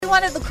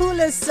one of the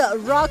coolest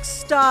rock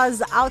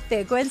stars out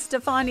there, Gwen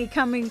Stefani,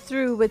 coming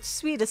through with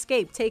Sweet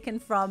Escape, taken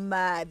from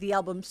the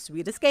album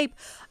Sweet Escape.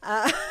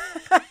 I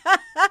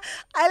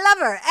love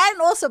her. And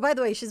also, by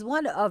the way, she's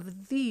one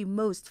of the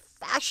most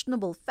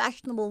fashionable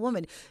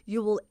women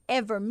you will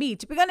ever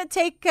meet. We're going to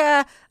take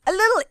a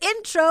little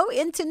intro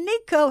into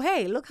Nico.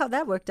 Hey, look how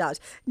that worked out.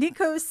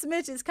 Nico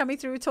Smit is coming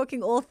through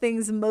talking all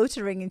things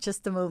motoring in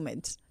just a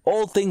moment.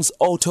 All things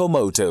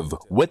automotive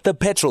with the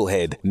Petrol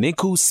Head,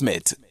 Nico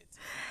Smit.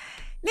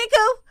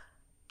 Nico,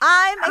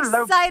 I'm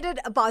Hello. excited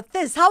about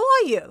this. How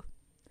are you?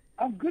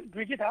 I'm good,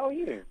 Bridget. How are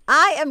you?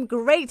 I am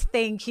great,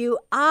 thank you.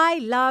 I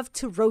love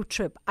to road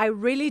trip. I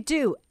really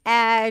do.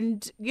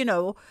 And, you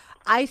know,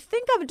 I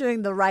think I'm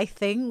doing the right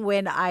thing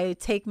when I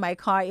take my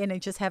car in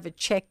and just have it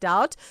checked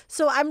out.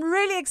 So I'm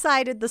really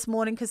excited this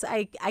morning because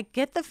I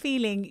get the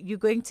feeling you're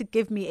going to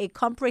give me a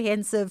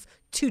comprehensive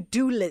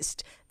to-do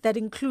list that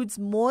includes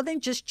more than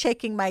just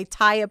checking my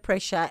tire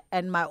pressure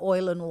and my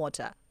oil and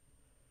water.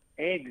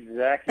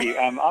 Exactly.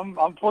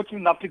 I'm fortunate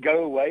enough to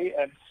go away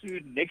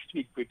soon next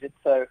week, Bridget.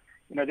 So,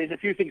 you know, there's a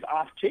few things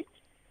I've checked,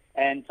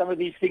 and some of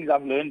these things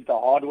I've learned the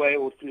hard way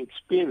or through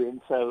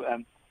experience. So,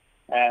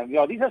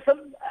 these are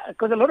some,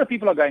 because a lot of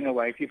people are going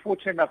away. If you're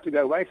fortunate enough to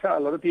go away, so a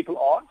lot of people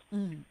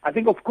aren't. I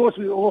think, of course,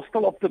 we're all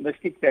still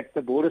optimistic that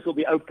the borders will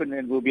be open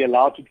and we'll be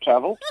allowed to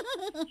travel.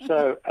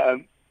 So,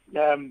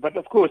 but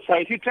of course, so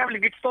if you're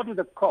traveling, let's start with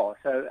the car.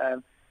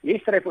 So,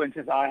 yesterday, for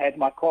instance, I had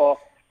my car.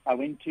 I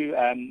went to,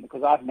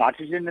 because I have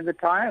nitrogen in the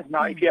tires.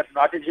 Now, if you have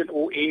nitrogen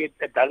or air,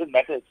 it doesn't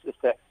matter. It's just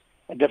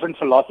a different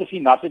philosophy.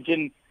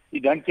 Nitrogen, you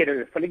don't get at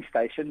a filling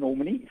station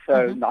normally.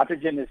 So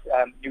nitrogen is,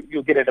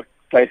 you'll get at a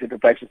place that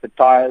replaces the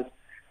tires.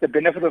 The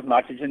benefit of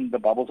nitrogen, the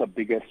bubbles are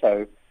bigger.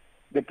 So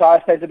the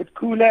tire stays a bit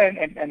cooler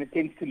and it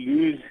tends to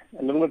lose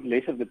a little bit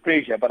less of the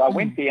pressure. But I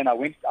went there and I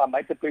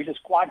made the pressures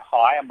quite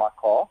high on my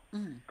car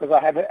because I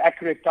have an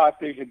accurate tire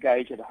pressure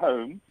gauge at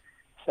home.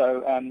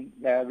 So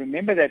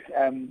remember that,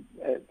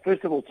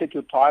 first of all, check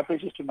your tire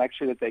pressures to make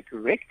sure that they're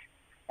correct.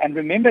 And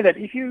remember that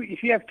if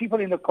you have people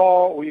in the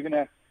car or you're going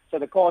to, so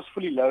the car is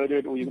fully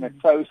loaded or you're going to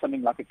tow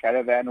something like a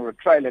caravan or a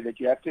trailer,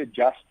 that you have to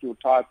adjust your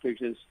tire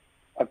pressures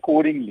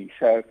accordingly.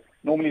 So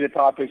normally the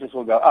tire pressures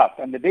will go up.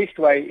 And the best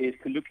way is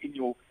to look in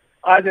your,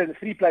 either the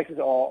three places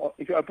are,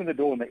 if you open the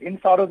door on the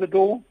inside of the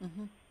door,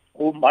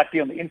 or might be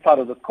on the inside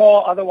of the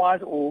car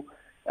otherwise, or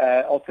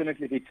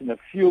alternatively, it's in the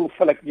fuel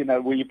filler, you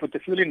know, where you put the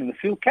fuel in the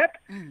fuel cap.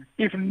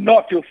 If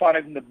not, you'll find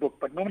it in the book.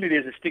 But normally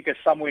there's a sticker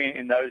somewhere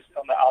in those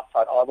on the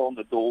outside, either on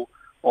the door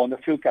or on the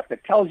fuel cap,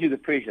 that tells you the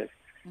pressures.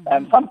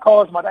 Some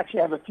cars might actually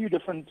have a few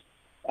different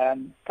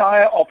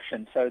tire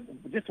options. So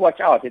just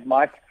watch out. It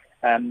might,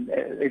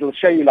 it'll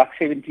show you like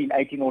 17,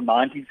 18, or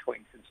 19, for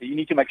instance. So you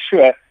need to make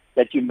sure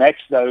that you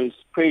match those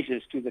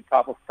pressures to the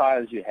type of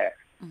tires you have.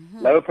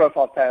 Lower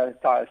profile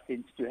tires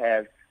tend to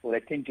have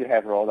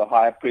rather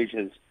higher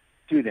pressures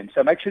to them.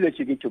 So make sure that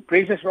you get your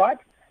pressures right.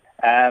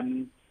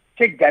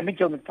 Check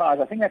damage on the tires.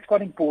 I think that's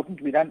quite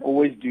important. We don't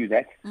always do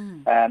that.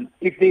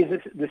 If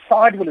there's the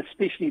sidewall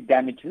especially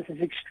damaged, this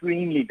is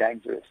extremely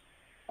dangerous.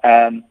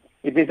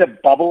 If there's a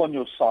bubble on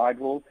your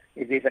sidewall,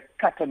 if there's a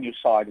cut on your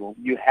sidewall,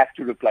 you have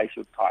to replace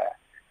your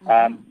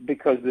tire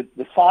because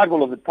the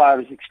sidewall of the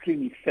tire is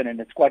extremely thin and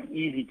it's quite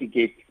easy to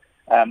get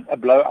a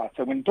blowout.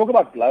 So when you talk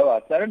about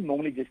blowouts, they don't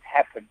normally just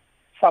happen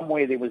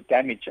somewhere there was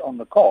damage on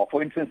the car.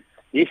 For instance,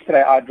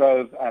 yesterday I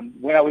drove,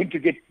 when I went to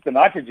get the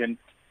nitrogen,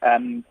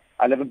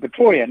 I live in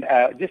Petrol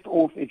Head, just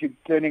off, if you're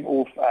turning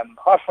off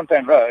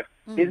Hartfontein Road,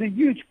 there's a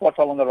huge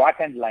pothole on the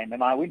right-hand lane,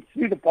 and I went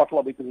through the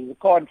pothole because there was a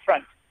car in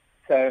front.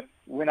 So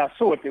when I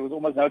saw it, there was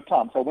almost no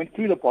time. So I went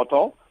through the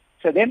pothole.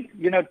 So then,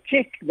 you know,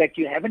 check that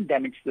you haven't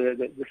damaged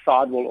the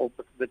sidewall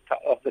of the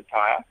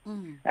tire.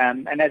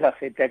 And as I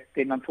said, that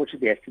then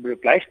unfortunately has to be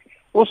replaced.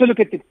 Also look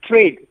at the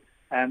tread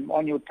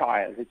on your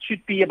tires. It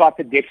should be about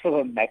the depth of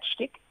a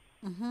matchstick.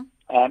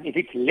 If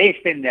it's less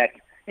than that,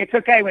 it's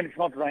okay when it's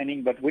not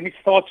raining, but when it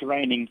starts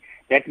raining,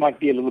 that might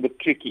be a little bit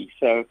tricky.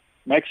 So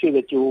make sure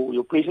that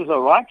your pressures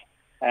are right,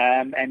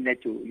 and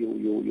that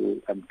your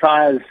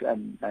tires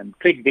and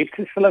tread depth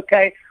is still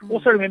okay.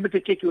 Also remember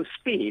to check your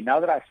spare. Now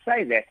that I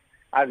say that,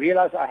 I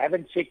realize I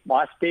haven't checked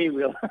my spare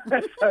wheel.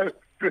 So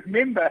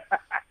remember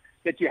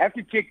that you have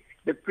to check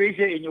the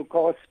pressure in your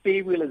car's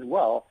spare wheel as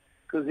well,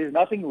 because there's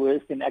nothing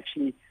worse than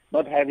actually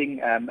not having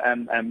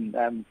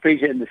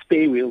pressure in the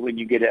spare wheel when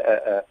you get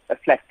a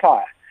flat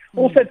tire.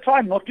 Also,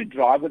 try not to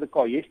drive with the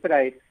car.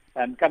 Yesterday,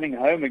 coming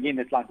home, again,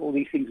 it's like all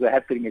these things were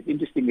happening. It's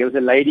interesting. There was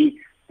a lady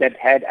that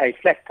had a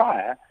flat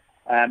tire.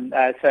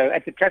 So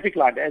at the traffic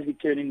light, as we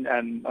turn in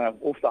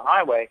off the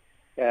highway,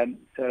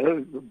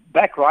 her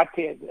back right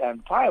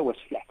tire was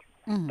flat.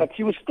 But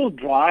she was still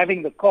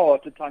driving the car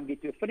to try and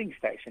get to a filling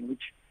station,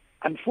 which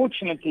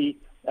unfortunately,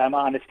 I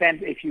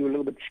understand if you're a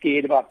little bit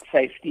scared about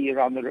safety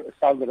around the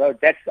side of the road,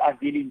 that's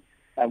ideally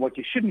what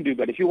you shouldn't do.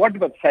 But if you want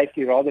about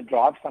safety, rather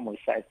drive somewhere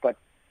safe. But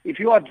if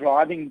you are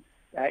driving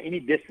any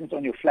distance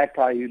on your flat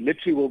tire, you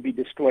literally will be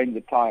destroying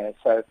the tire.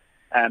 So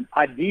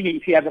ideally,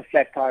 if you have a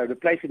flat tire,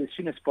 replace it as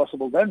soon as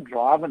possible. Don't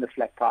drive on the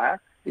flat tire.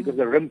 because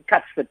the rim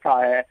cuts the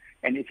tire,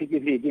 and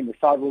effectively, again, the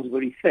sidewall is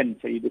very thin,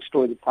 so you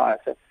destroy the tire.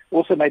 So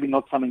also maybe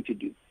not something to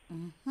do.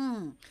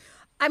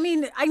 I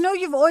mean, I know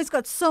you've always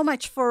got so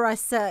much for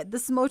us,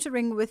 this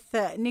motoring with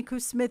Nico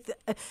Smit.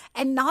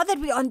 And now that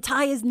we're on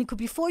tires, Nico,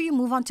 before you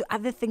move on to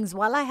other things,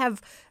 while I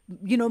have,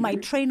 my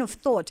train of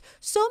thought,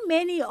 so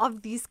many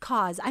of these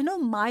cars, I know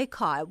my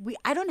car,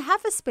 I don't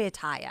have a spare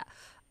tire.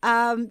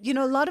 A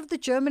lot of the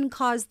German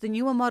cars, the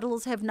newer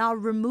models, have now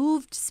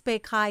removed spare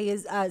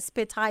tires,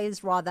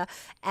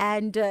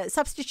 and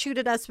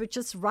substituted us with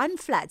just run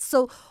flats.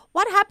 So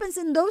what happens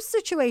in those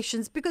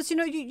situations? Because,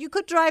 you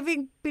could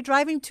be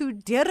driving to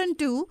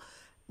Derentu,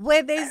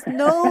 where there's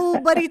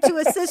nobody to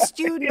assist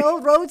you, no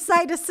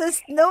roadside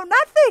assist, no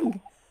nothing.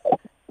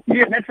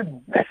 Yeah,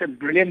 that's a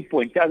brilliant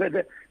point.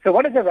 So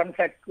what is a run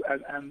flat?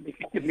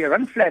 Effectively, a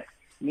run flat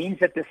means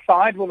that the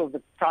sidewall of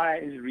the tire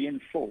is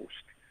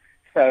reinforced.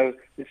 So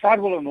the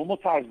sidewall of a normal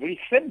tire is very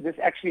thin. This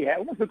actually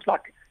almost looks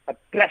like a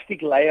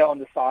plastic layer on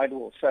the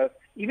sidewall. So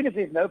even if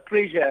there's no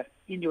pressure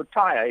in your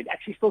tire, it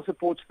actually still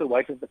supports the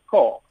weight of the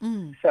car.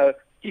 So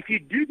if you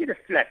do get a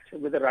flat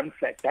with a run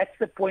flat, that's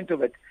the point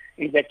of it,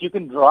 is that you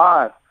can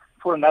drive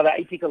for another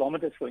 80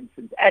 kilometers, for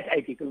instance, at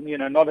 80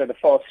 kilometers, not at a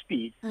fast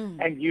speed,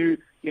 and you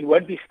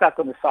won't be stuck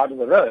on the side of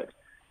the road.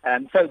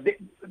 So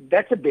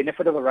that's a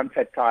benefit of a run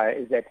flat tire,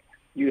 is that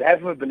you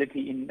have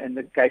mobility in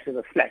the case of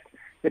a flat.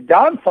 The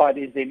downside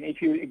is then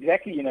if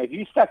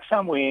you're stuck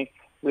somewhere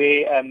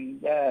where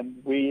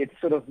it's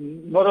sort of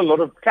not a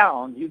lot of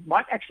town, you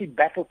might actually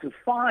battle to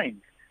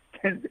find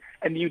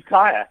a new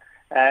tire.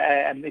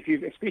 And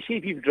especially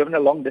if you've driven a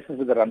long distance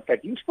with a run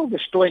flat, you're still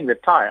destroying the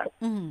tire,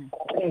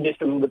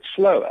 just a little bit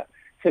slower.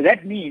 So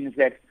that means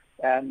that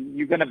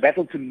you're going to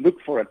battle to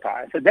look for a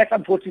tire. So that's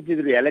unfortunately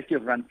the reality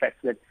of run flats,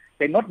 that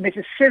they're not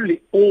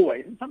necessarily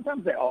always, and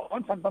sometimes they are,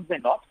 and sometimes they're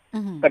not,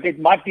 but it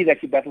might be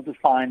that you battle to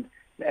find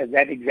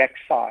that exact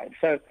size.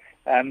 So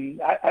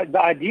the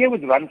idea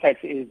with run flats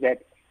is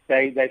that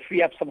they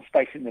free up some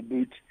space in the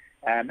boot,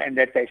 and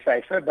that they're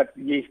safer. But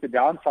yes, the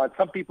downside,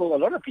 a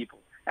lot of people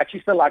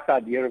actually still like the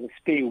idea of a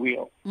spare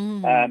wheel.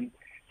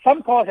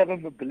 Some cars have a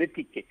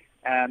mobility kit.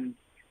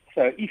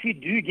 So if you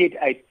do get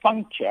a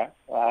puncture,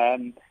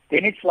 then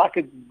it's like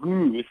a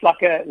glue. It's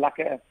like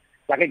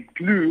a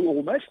glue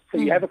almost. So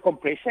you have a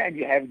compressor and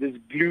you have this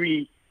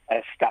gluey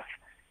stuff.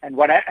 And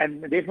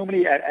there's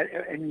normally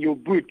in your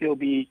boot there'll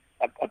be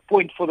a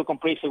point for the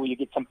compressor where you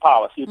get some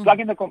power. So you plug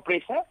in the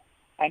compressor,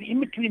 and in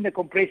between the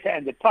compressor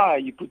and the tire,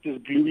 you put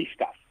this gluey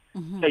stuff.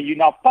 So you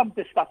now pump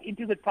the stuff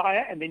into the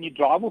tire, and then you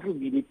drive off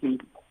immediately.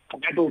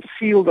 And that will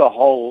seal the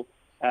hole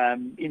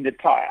in the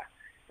tire.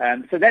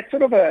 So that's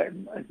sort of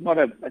I'm not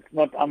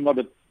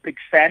a big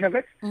fan of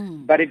it,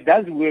 but it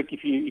does work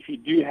if you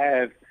do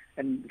have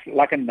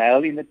like a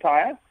nail in the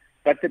tire.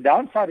 But the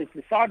downside is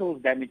the sidewall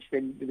is damaged,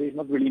 then there's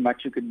not really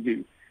much you can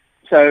do.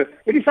 So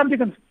it is something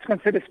to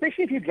consider,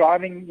 especially if you're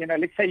driving,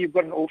 let's say you've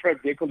got an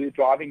off-road vehicle, you're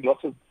driving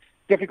lots of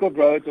difficult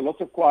roads or lots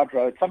of quiet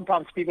roads.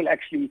 Sometimes people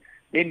actually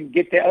then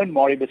get their own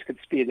Mari biscuit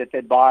spear that they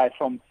buy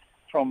from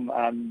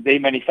their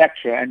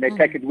manufacturer, and they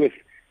take it with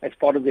as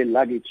part of their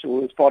luggage,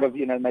 or as part of,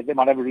 they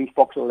might have a roof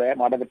box, or they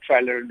might have a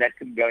trailer, and that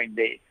can go in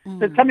there.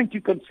 So it's something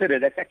to consider.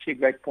 That's actually a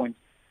great point.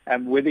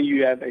 Whether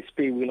you have a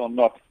spare wheel or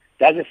not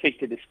does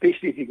affect it,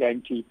 especially if you're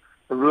going to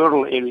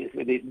rural areas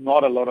where there's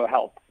not a lot of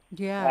help.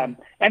 Yeah.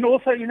 And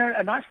also,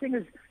 a nice thing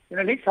is,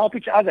 let's help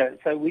each other.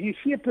 So when you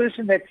see a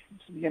person that's,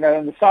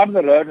 on the side of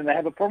the road and they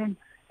have a problem,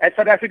 as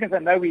South Africans, I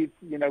know we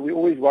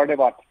always worried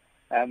about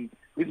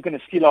who's going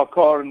to steal our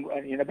car, and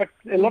but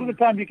a lot of the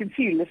time you can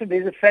see, listen,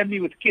 there's a family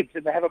with kids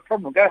and they have a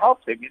problem. Go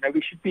help them.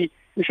 We should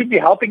be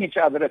helping each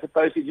other, as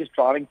opposed to just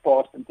driving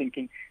past and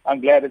thinking,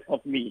 I'm glad it's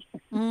not me.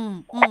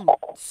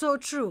 So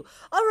true.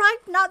 All right,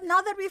 now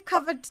that we've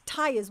covered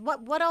tires,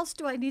 what else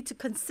do I need to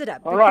consider?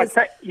 All right,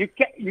 so you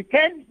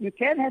can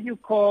have your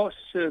car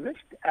serviced,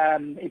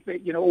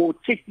 or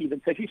checked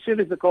even. So if you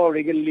service the car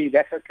regularly,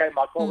 that's okay.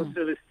 My car was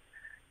serviced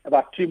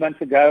about 2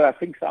 months ago, I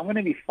think, so I'm going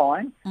to be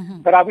fine.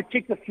 But I would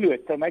check the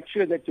fluid, so make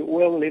sure that your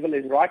oil level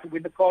is right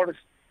when the car is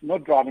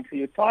not driving. So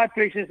your tire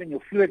pressures and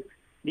your fluid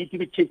need to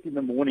be checked in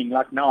the morning.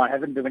 Like now, I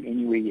haven't driven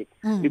anywhere yet.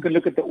 You can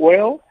look at the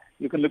oil,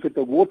 you can look at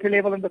the water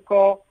level in the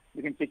car,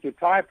 you can check your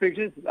tire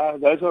pressures.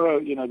 Those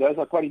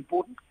are quite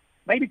important.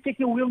 Maybe check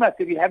your wheel nuts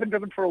if you haven't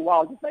driven for a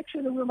while. Just make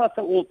sure the wheel nuts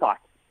are all tight.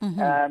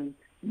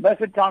 Most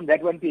of the time,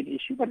 that won't be an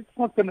issue, but it's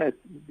not going to,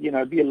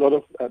 be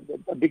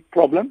a big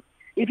problem.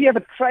 If you have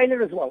a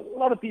trailer as well, a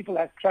lot of people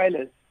have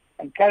trailers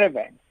and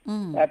caravans.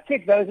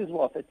 Check those as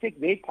well. So check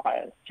their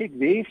tires, check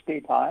their spare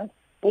tires.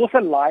 Also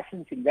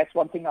licensing. That's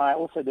one thing I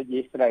also did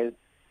yesterday.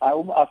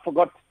 I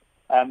forgot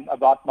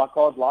about my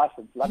car's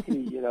license.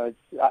 Luckily,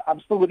 I'm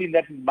still within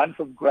that month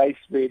of grace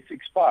where it's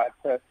expired.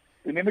 So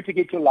remember to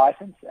get your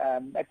license.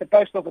 At the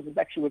post office, it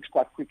actually works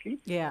quite quickly.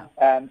 Yeah.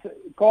 So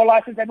car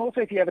license, and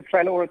also if you have a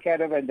trailer or a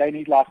caravan, they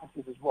need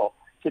licenses as well.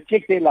 So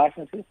check their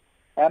licenses.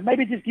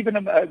 Maybe just giving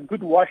them a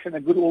good wash and a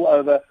good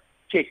all-over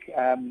check,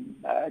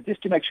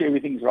 just to make sure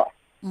everything's right.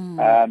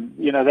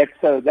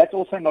 That's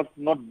also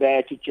not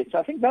bad to check. So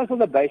I think those are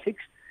the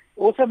basics.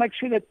 Also make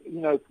sure that,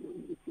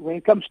 when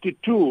it comes to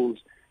tools,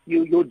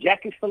 your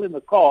jack is still in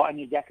the car and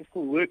your jack is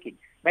still working.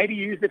 Maybe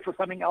you used it for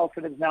something else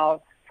and it's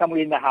now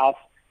somewhere in the house.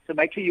 So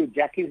make sure your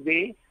jack is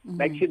there.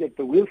 Make sure that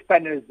the wheel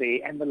spanner is there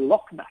and the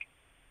lock nut.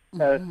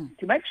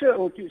 To make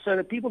sure, so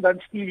that people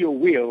don't steal your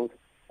wheels,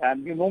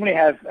 you normally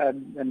have a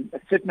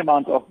certain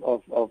amount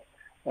of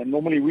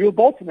normally wheel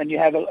bolts, and then you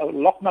have a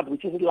lock nut,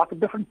 which is like a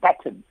different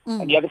pattern.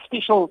 And you have a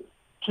special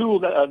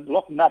tool, a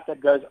lock nut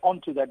that goes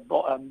onto that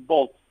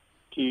bolt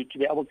to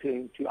be able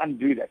to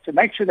undo that. So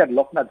make sure that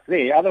lock nut's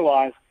there.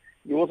 Otherwise,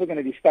 you're also going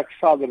to be stuck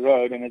side of the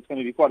road, and it's going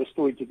to be quite a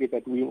story to get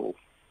that wheel off.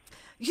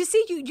 You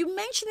see, you're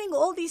mentioning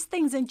all these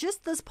things, and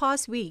just this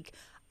past week,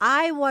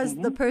 I was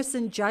the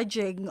person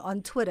judging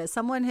on Twitter.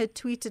 Someone had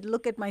tweeted,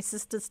 "Look at my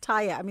sister's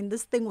tire." I mean,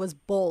 this thing was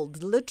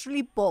bald,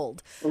 literally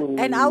bald.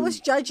 And I was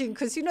judging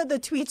because, the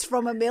tweets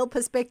from a male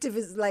perspective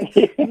is like,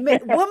 women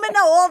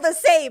are all the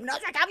same. And I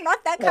was like, I'm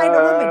not that kind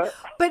of woman.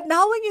 But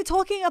now when you're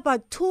talking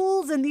about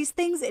tools and these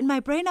things, in my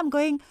brain, I'm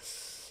going,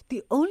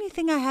 the only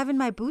thing I have in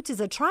my boot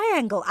is a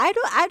triangle. I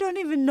don't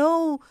even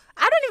know.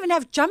 I don't even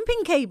have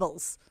jumping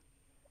cables.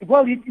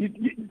 Well,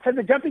 so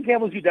the jumping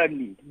cables you don't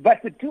need,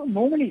 but the tool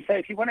normally. So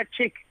if you want to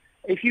check,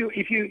 if you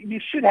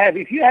should have,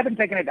 if you haven't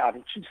taken it out,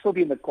 it should still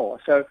be in the car.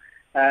 So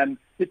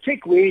to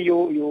check where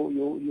your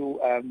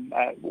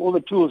all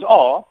the tools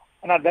are,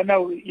 and I don't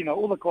know,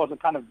 all the cars are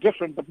kind of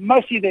different, but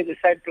mostly they're the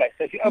same place.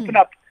 So if you open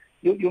up,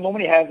 you'll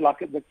normally have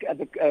like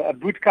a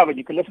boot cover.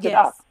 You can lift it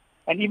up,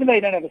 and even though you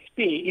don't have a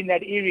spare in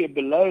that area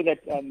below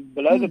that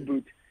below the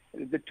boot,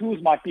 the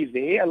tools might be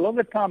there. A lot of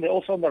the time, they're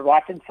also on the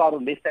right hand side or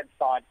left hand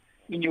side.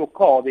 In your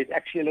car, there's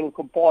actually a little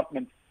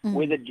compartment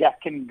where the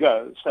jack can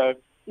go. So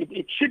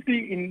it should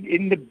be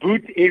in the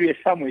boot area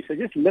somewhere. So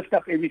just lift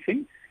up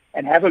everything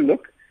and have a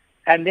look.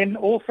 And then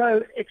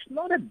also, it's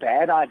not a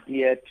bad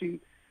idea to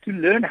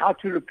learn how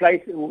to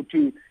replace or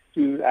to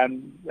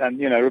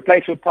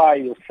replace your tire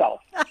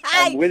yourself.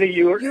 Whether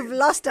you've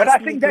lost us. But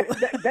I think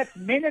that's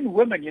men and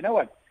women. You know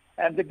what?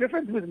 The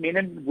difference with men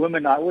and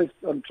women, I always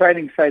on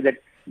training say that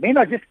men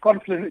are just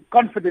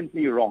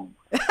confidently wrong.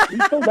 We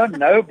still don't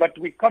know, but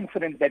we're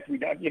confident that we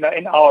don't,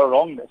 in our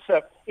wrongness.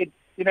 So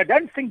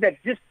don't think that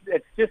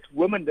it's just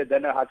women that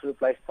don't know how to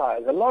replace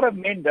tires. A lot of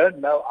men don't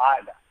know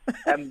either,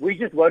 and we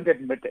just won't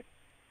admit it.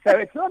 So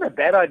it's not a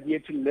bad idea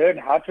to learn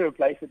how to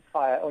replace a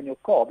tire on your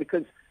car,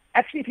 because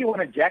actually, if you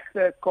want to jack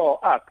the car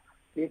up,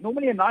 there's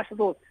normally a nice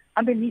little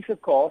underneath the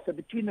car, so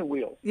between the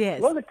wheels. Yes.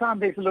 A lot of the time,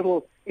 there's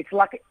it's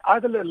like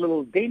either a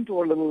little dent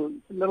or a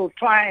little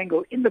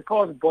triangle in the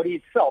car's body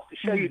itself to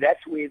show you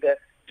that's where the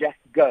jack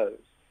goes.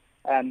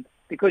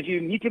 Because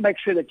you need to make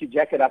sure that you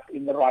jack it up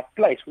in the right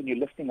place when you're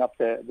lifting up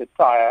the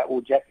tire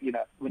or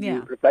when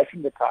you're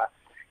replacing the tire.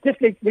 Just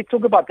let's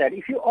talk about that.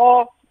 If you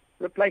are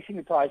replacing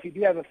the tire, if you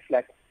do have a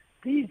flat,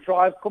 please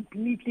drive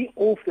completely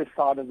off the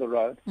side of the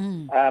road.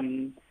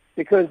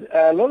 Because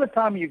a lot of the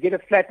time you get a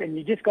flat and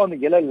you just go on the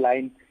yellow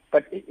lane.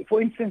 But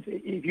for instance,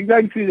 if you're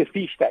going through the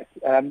Free State,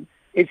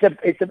 it's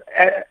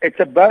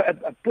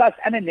a plus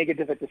and a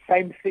negative at the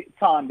same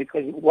time,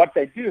 because what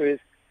they do is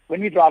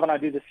when we drive, and I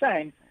do the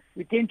same,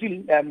 we tend to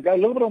go a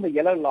little bit on the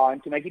yellow line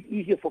to make it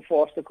easier for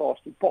faster cars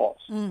to pass.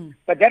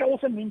 But that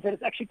also means that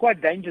it's actually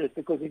quite dangerous,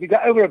 because if you go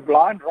over a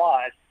blind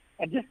rise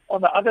and just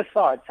on the other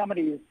side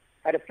somebody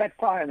had a flat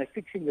tire and they're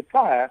fixing the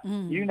tire,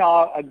 you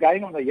now are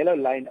going on the yellow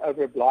lane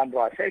over a blind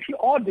rise. So if you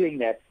are doing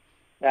that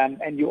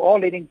and you are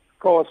letting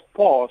cars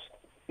pass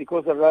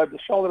because the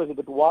shoulder is a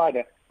bit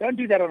wider, don't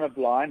do that on a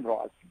blind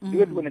rise.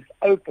 Do it when it's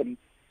open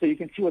so you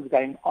can see what's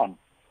going on.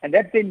 And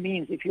that then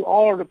means if you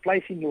are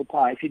replacing your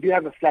tire, if you do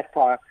have a flat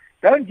tire,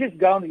 don't just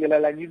go on the yellow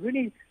lane. You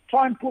really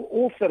try and pull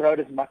off the road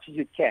as much as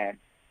you can,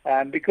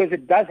 because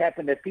it does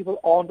happen that people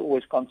aren't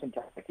always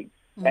concentrating.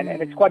 And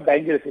it's quite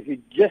dangerous if you're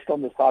just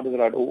on the side of the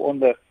road or on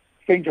the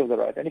fringe of the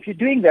road. And if you're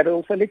doing that,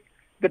 also let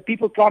the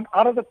people climb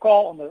out of the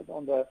car on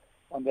the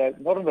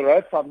not on the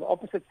road side, on the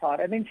opposite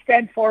side, and then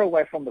stand far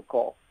away from the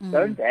car.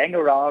 Don't hang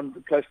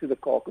around close to the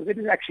car, because it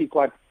is actually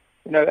quite,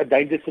 a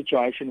dangerous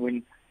situation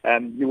when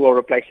you are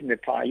replacing the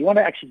tire. You want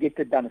to actually get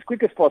it done as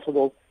quick as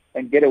possible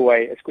and get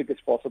away as quick as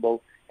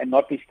possible and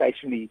not be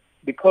stationary,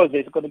 because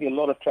there's going to be a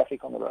lot of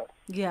traffic on the road.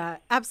 Yeah,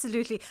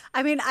 absolutely.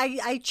 I mean,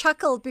 I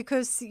chuckled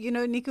because,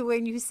 Nico,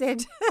 when you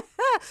said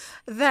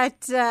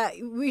that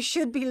we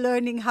should be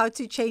learning how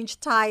to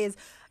change tires.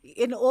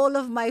 In all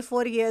of my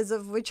 40 years,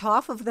 of which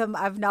half of them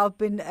I've now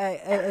been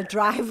a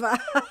driver,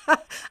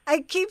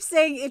 I keep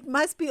saying it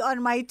must be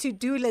on my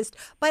to-do list.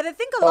 But I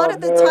think a lot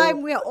of the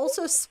time we are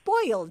also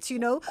spoiled,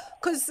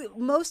 because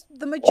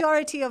the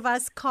majority of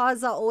us,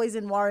 cars are always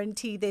in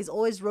warranty. There's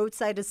always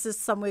roadside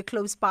assist somewhere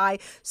close by.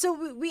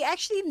 So we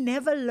actually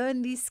never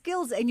learn these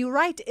skills. And you're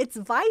right, it's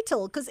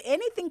vital, because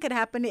anything can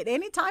happen at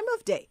any time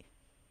of day.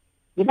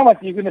 You know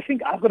what, you're going to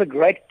think, I've got a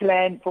great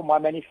plan for my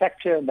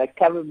manufacturer and they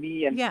cover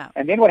me. And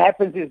then what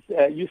happens is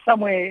you're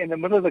somewhere in the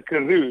middle of the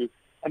Karoo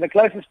and the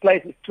closest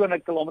place is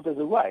 200 kilometers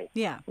away.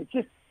 Yeah. It's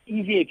just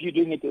easier if you're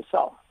doing it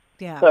yourself.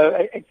 Yeah.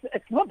 So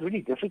it's not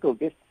really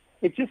difficult.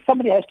 It's just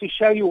somebody has to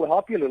show you or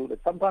help you a little bit.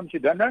 Sometimes you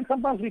don't know, and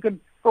sometimes we can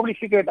probably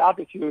figure it out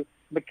if you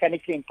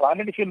mechanically inclined.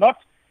 And if you're not,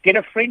 get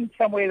a friend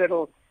somewhere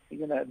that'll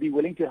be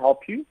willing to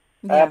help you.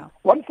 Yeah.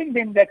 One thing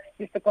then that's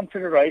just a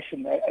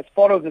consideration as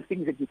part of the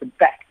things that you can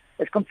pack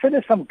is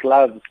consider some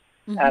gloves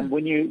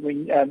when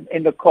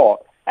in the car.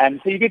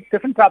 So you get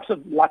different types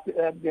of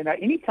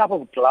any type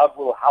of glove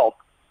will help,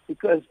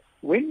 because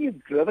when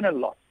you've driven a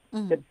lot,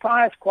 the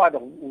tire's quite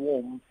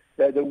warm,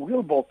 the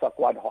wheel bolts are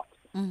quite hot,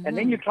 and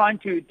then you're trying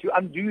to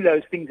undo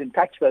those things and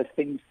touch those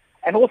things,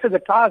 and also the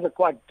tires are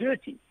quite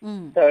dirty.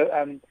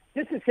 So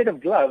just a set of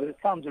gloves, it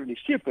sounds really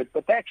stupid,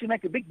 but they actually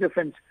make a big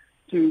difference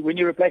to when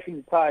you're replacing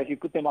the tires. You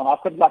put them on.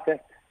 I've got like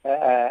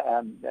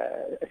a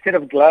set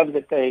of gloves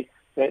that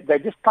they're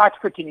just tight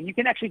fitting, and you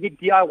can actually get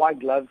DIY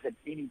gloves at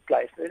any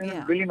place.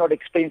 They're really not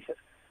expensive,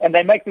 and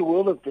they make the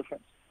world of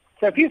difference.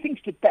 So a few things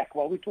to pack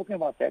while we're talking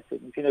about that.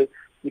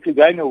 If you're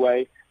going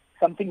away,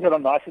 some things that are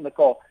nice in the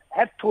car.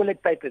 Have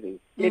toilet paper there.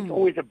 It's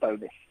always a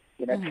bonus.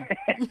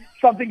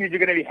 Something that you're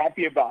going to be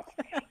happy about.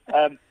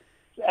 And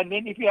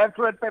then if you have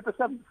toilet paper,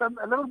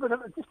 a little bit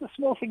of just a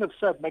small thing of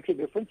soap makes a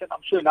difference. And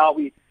I'm sure now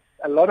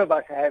a lot of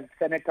us have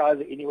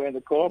sanitizer anywhere in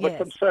the car, but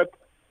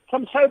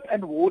some soap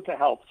and water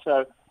helps.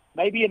 So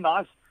maybe a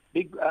nice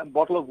big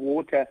bottle of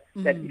water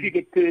that if you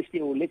get thirsty,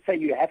 or let's say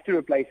you have to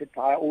replace a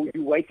tire, or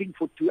you're waiting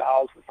for 2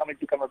 hours for someone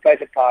to come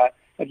replace a tire,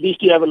 at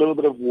least you have a little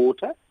bit of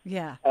water.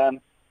 Yeah.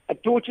 A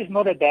torch is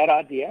not a bad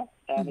idea,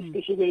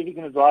 especially if you're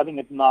going to driving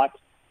at night.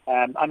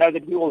 I know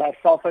that we all have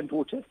cell phone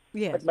torches,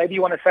 but maybe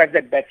you want to save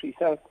that battery.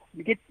 So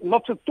you get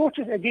lots of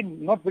torches,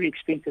 again, not very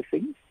expensive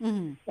things.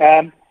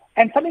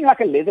 And something like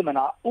a Leatherman.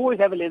 I always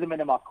have a Leatherman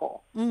in my car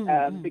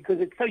because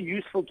it's so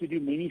useful to do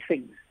many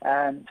things.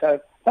 So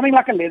something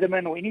like a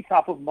Leatherman or any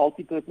type of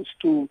multi-purpose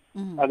tool,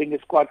 I think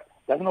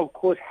doesn't of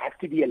course have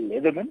to be a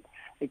Leatherman.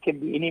 It can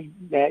be any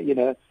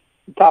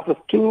type of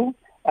tool.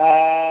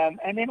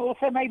 And then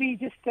also maybe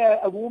just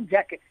a warm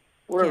jacket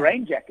or a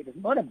rain jacket.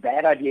 It's not a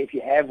bad idea if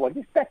you have one.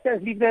 Just pack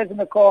those, leave those in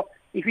the car.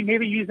 If you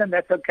never use them,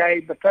 that's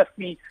okay. But trust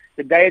me,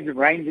 the day it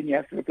rains and you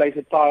have to replace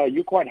a tire,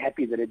 you're quite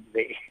happy that it's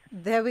there.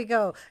 There we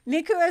go.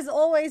 Nico, as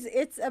always,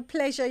 it's a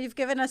pleasure. You've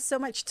given us so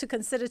much to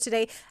consider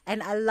today.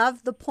 And I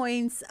love the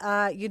points,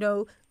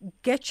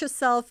 get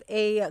yourself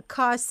a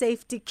car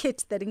safety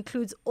kit that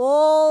includes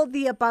all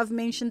the above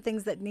mentioned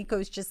things that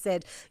Nico's just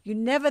said. You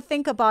never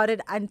think about it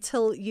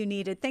until you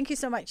need it. Thank you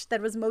so much.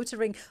 That was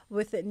Motoring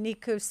with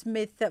Nico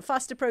Smit.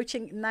 Fast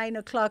approaching 9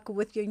 o'clock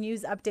with your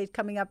news update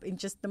coming up in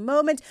just a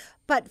moment.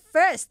 But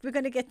first, we're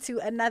going to get to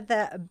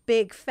another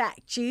big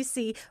fact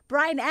juicy.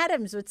 Brian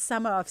Adams with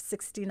Summer of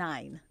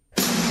 '69.